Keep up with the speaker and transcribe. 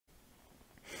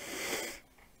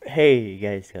Hey you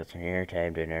guys, Gustin here. Today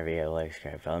I'm doing a video, like,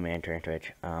 subscribe, follow me on Twitter and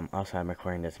Twitch. Also I'm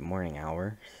recording this morning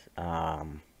hours, at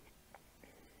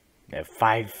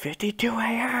 5:52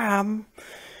 a.m.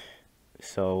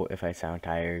 So if I sound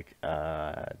tired,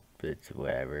 it's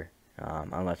whatever.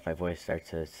 Unless my voice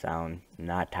starts to sound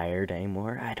not tired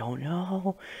anymore, I don't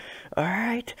know.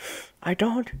 Alright? I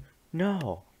don't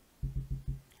know.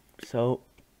 So,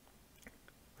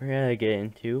 we're gonna get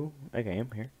into a game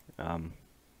here.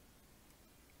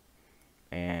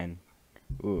 And,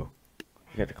 ooh.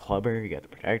 You got the clubber, you got the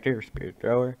protector, spirit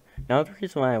thrower. Now the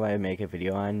reason why I want to make a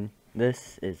video on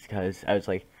this is because I was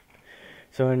like,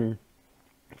 someone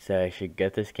said I should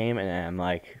get this game, and I'm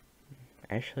like,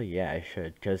 actually yeah I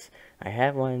should, because I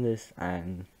have one of this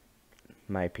on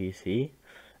my PC,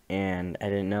 and I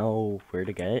didn't know where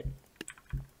to get it,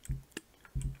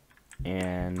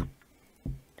 and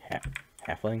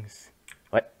halflings?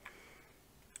 What?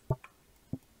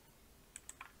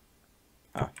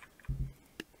 Oh.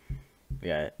 We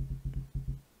got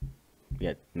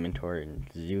Mentor and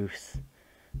Zeus.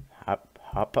 Hop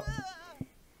up.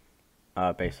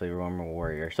 Basically Roman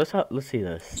warrior. So let's see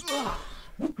this.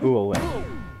 Who will win?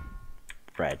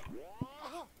 Red.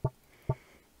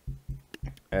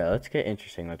 Let's get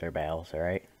interesting with our battles,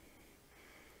 alright?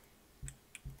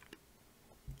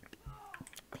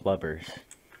 Clubbers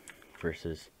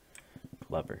versus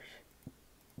clubbers.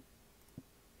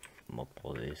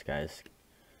 Multiple of these guys.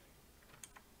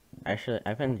 Actually,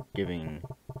 I've been giving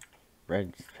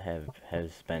Reds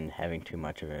has been having too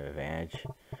much of an advantage.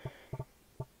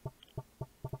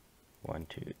 1,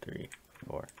 2, 3,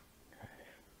 4, 5,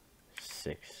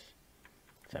 6,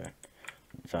 7.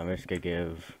 So I'm just gonna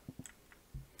give.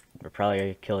 We're probably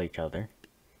gonna kill each other.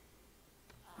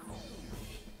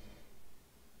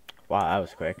 Wow, that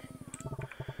was quick.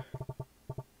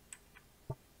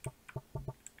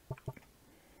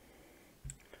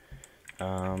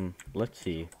 Let's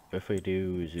see if we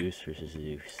do Zeus versus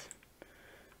Zeus.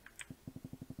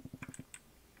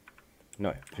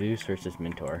 No, Zeus versus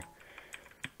Mentor.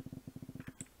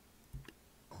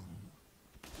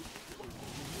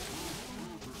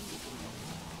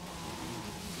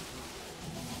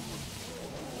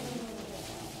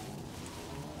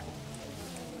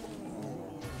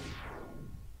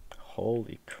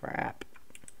 Holy crap.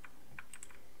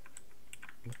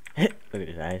 Look at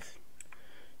his eyes.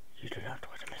 You do not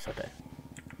want to mess with that.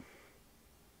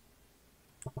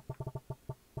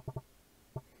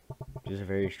 These are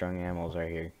very strong animals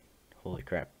right here. Holy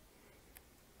crap.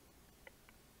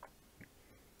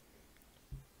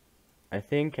 I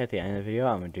think at the end of the video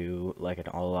I'm gonna do like an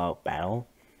all-out battle.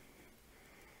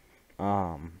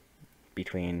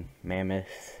 Between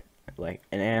mammoths, like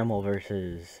an animal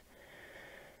versus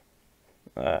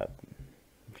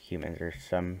humans or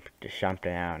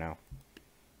something, I don't know.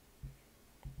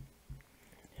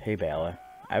 Hey Bella,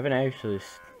 I haven't actually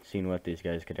seen what these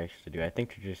guys could actually do. I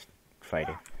think they're just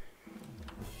fighting.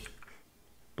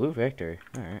 Blue victory,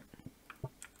 alright.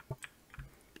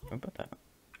 What about that?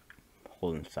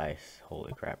 Holding size,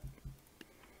 holy crap.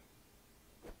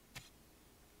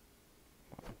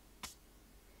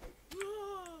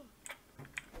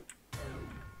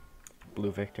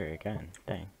 Blue victory again,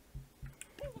 dang.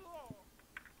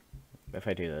 If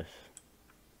I do this.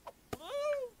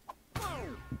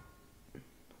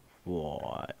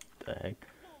 What the heck?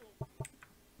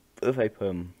 If I put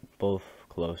them both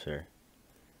closer.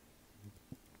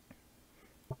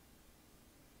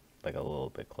 Like a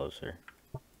little bit closer.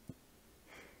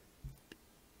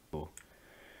 Ooh.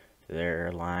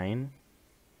 Their line.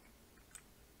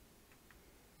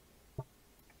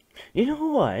 You know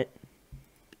what?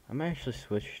 I'm actually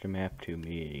switch the map to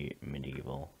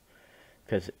medieval.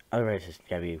 Because otherwise it's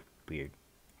gotta be weird.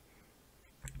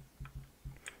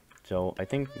 So I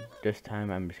think this time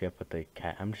I'm just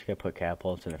gonna put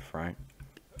catapults in the front,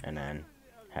 and then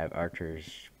have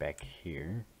archers back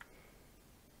here.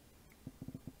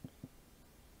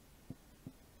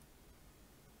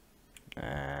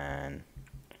 And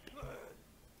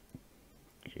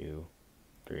 2,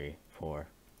 3, 4,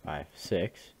 5,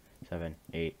 6, 7,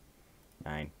 8,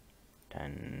 9,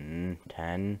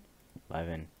 10,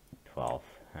 11, 12.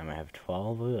 I'm gonna have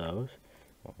 12 of those.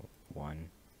 1,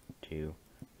 2,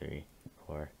 3,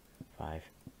 4, 5,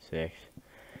 6.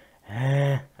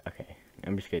 Okay,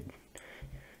 I'm just good.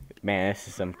 Man, this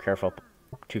is some careful.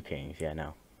 2 kings, yeah,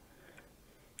 no.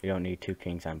 We don't need 2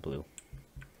 kings on blue.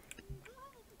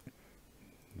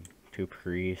 2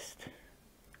 priests.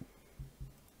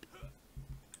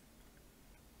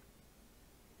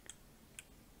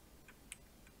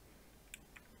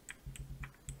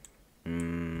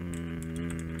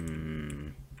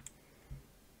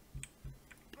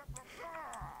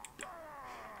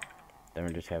 Then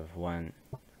we just have one.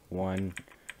 Well,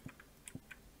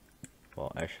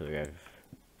 actually, we have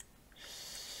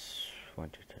 1,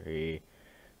 2, 3.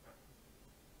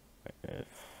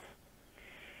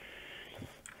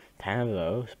 10 of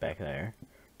those back there.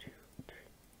 2, 3,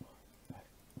 4, 5,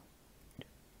 2.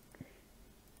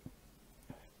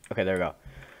 Okay, there we go.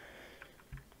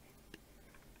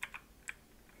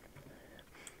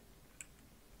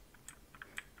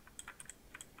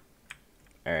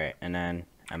 Alright, and then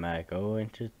I'm gonna go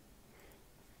into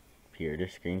here to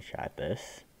screenshot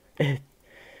this.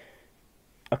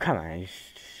 Oh, come on, you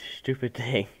stupid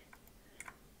thing.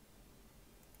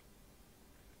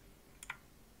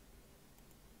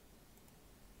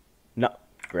 No,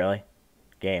 really?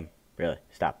 Game, really?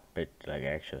 Stop. But, like,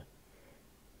 actually.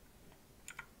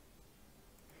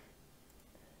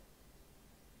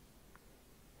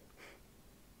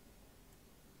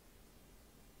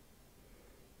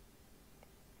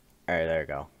 Alright, there we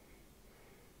go.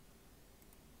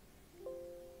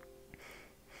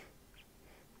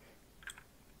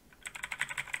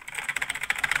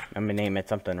 I'm gonna name it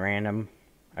something random.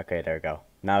 Okay, there we go.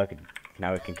 Now we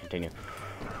can continue.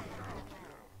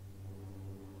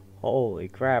 Holy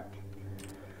crap.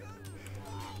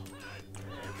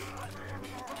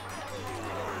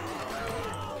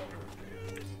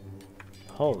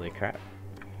 Holy crap.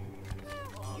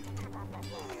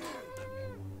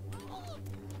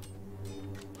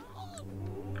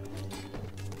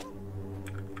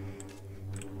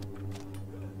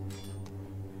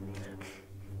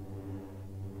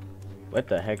 What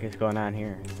the heck is going on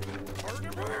here?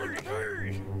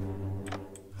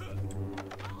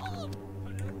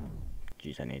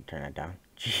 Jeez, I need to turn that down.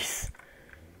 Jeez.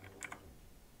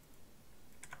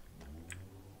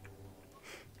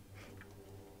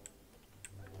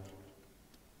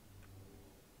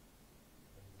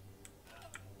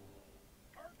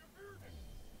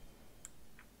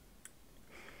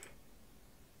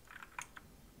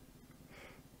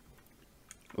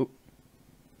 Oop.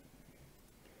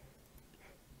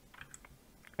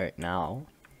 Alright, now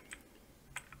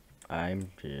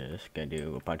I'm just gonna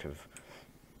do a bunch of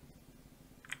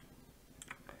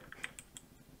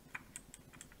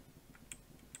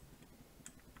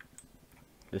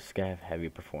this guy have heavy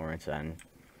performance on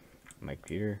my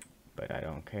computer, but I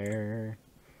don't care.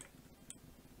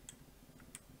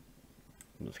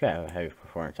 This guy have heavy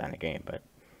performance on the game, but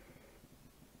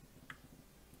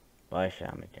well, I should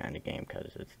have it on the game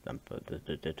because it's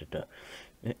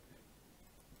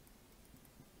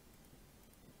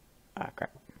ah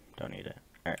crap, don't need it.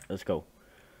 All right, let's go.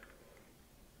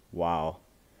 Wow.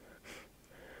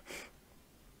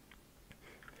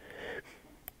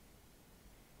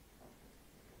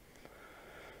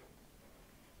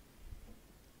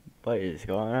 What is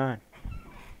going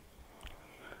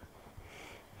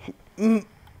on?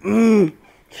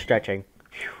 Stretching.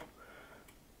 Whew.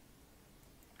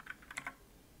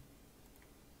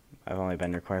 I've only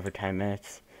been recording for 10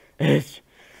 minutes. I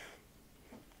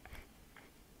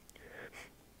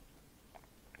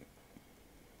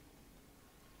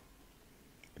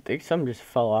think something just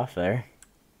fell off there.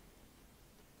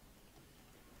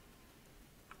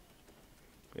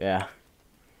 Yeah.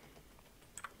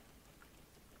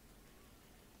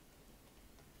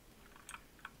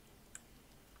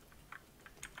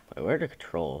 Wait, where are the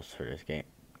controls for this game?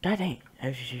 God dang.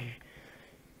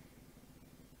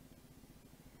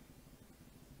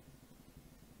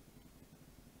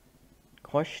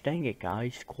 Gosh dang it,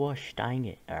 guys. Gosh dang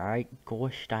it. Alright?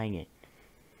 Gosh dang it.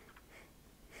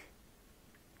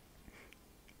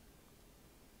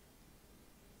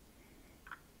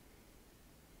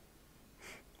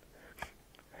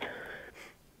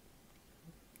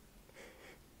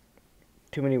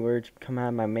 Too many words come out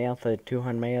of my mouth at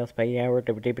 200 miles per hour. I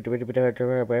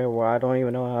don't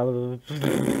even know how.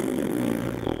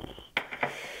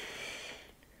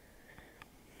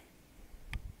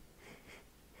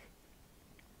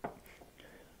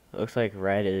 Looks like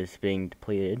red is being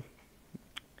depleted.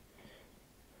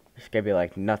 There's gonna be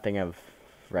like nothing of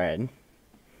red.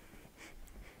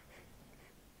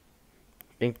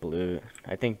 I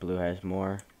think blue has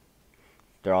more.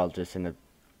 They're all just in the.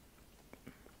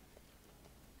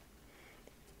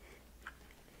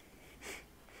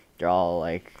 They're all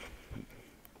like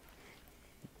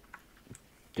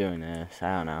doing this.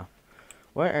 I don't know.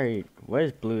 What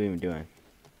is blue even doing?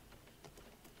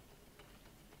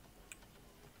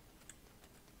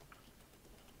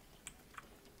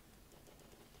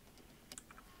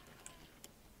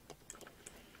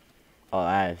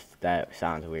 Oh, that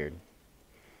sounds weird.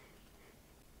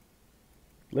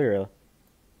 Literally.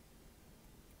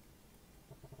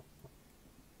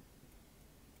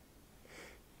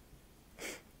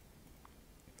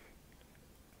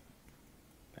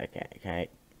 Can I?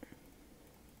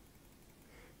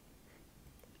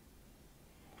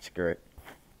 Screw it.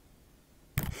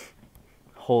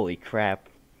 Holy crap.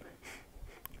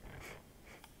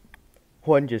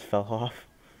 One just fell off.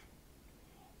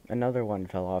 Another one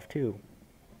fell off too.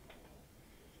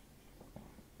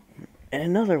 And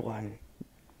another one.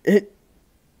 It.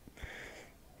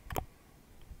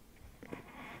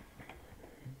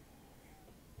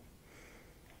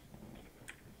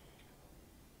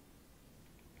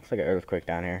 Looks like an earthquake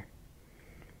down here.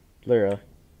 Literally.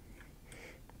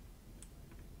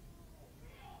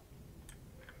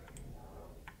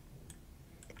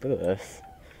 Look at this.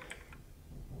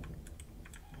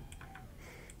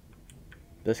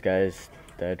 This guy's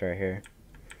dead right here.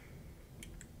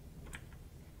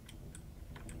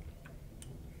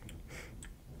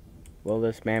 Will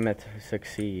this mammoth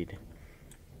succeed?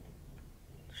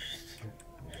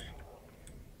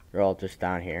 They're all just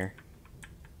down here.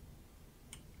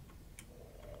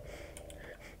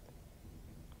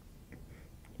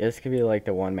 Yeah, this could be like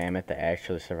the one mammoth that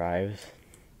actually survives.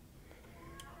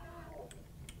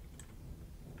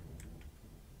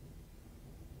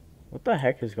 What the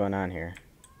heck is going on here?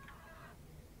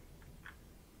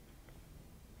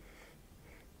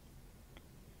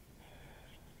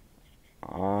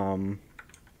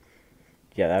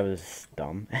 Yeah, that was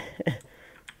dumb.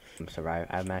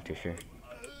 I'm not too sure.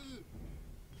 What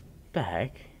the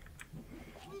heck?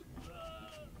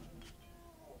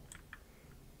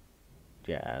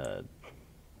 Yeah.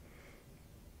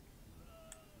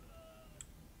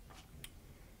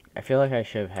 I feel like I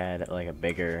should have had like a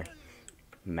bigger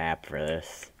map for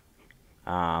this.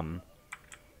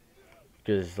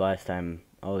 Because last time,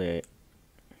 they're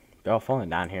all falling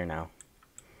down here now.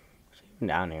 What's even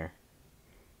down here?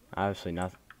 Obviously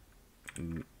nothing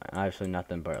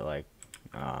but like,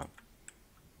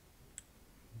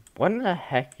 what in the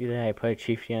heck did I put a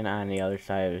chieftain on the other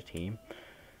side of the team?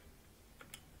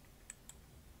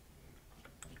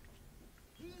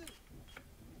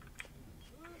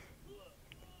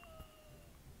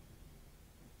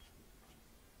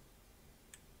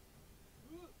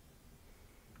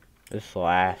 This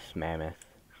last mammoth.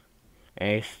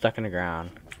 And he's stuck in the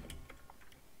ground.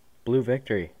 Blue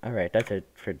victory. Alright, that's it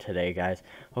for today, guys.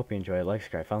 Hope you enjoyed. Like,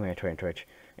 subscribe, follow me on Twitter and Twitch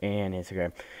and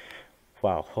Instagram.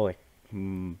 Wow, holy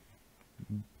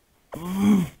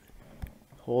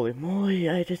moly,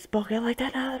 I just spoke it like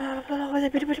that.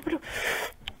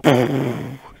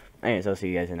 Anyways, I'll see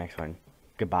you guys in the next one.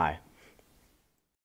 Goodbye.